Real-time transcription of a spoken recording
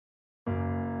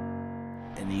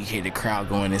and you hear the crowd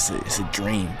going, it's a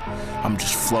dream. I'm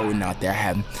just floating out there. I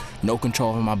have no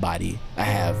control over my body. I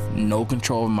have no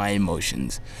control over my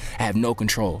emotions. I have no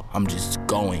control. I'm just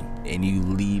going, and you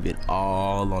leave it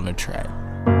all on the track.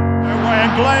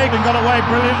 And Blake got away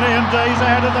brilliantly, and he's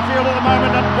ahead of the field at the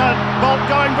moment, and Bolt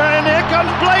going very near.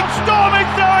 Comes Blake storming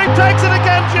through, he takes it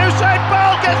against Usain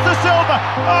Bolt, gets the silver.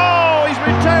 Oh, he's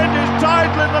retained his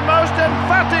title in the most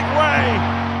emphatic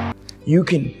way. You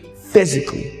can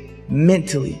physically,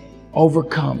 mentally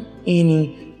overcome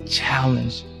any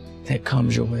challenge that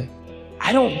comes your way.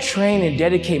 I don't train and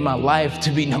dedicate my life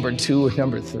to be number 2 or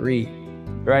number 3,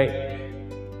 right?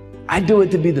 I do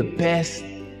it to be the best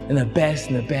and the best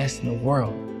and the best in the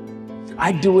world.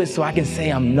 I do it so I can say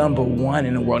I'm number 1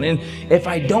 in the world. And if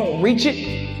I don't reach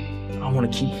it, I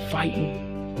want to keep fighting.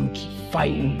 I'm going to keep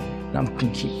fighting, and I'm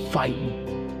going to keep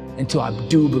fighting until I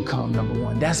do become number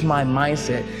 1. That's my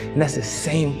mindset, and that's the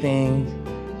same thing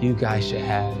you guys should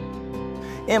have.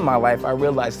 In my life, I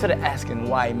realized instead of asking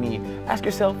why me, ask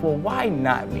yourself, well, why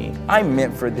not me? I'm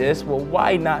meant for this. Well,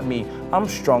 why not me? I'm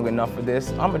strong enough for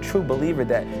this. I'm a true believer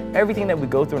that everything that we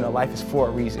go through in our life is for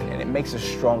a reason, and it makes us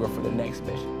stronger for the next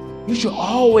mission. You should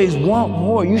always want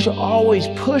more. You should always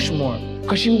push more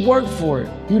because you work for it.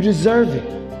 You deserve it.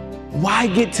 Why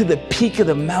get to the peak of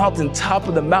the mountain, top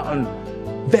of the mountain,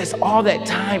 invest all that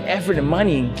time, effort, and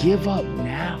money and give up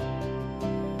now?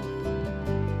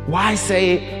 Why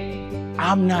say,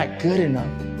 I'm not good enough?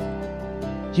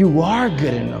 You are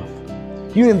good enough.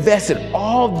 You invested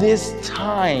all this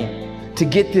time to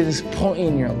get to this point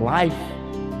in your life,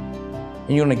 and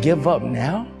you're gonna give up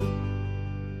now?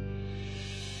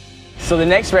 So the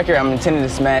next record I'm intending to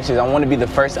smash is I want to be the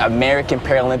first American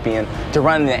Paralympian to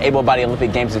run in the able-bodied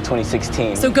Olympic Games in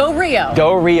 2016. So go Rio.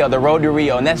 Go Rio, the road to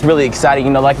Rio, and that's really exciting.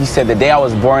 You know, like you said, the day I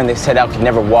was born, they said I could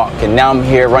never walk, and now I'm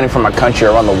here running for my country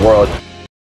around the world.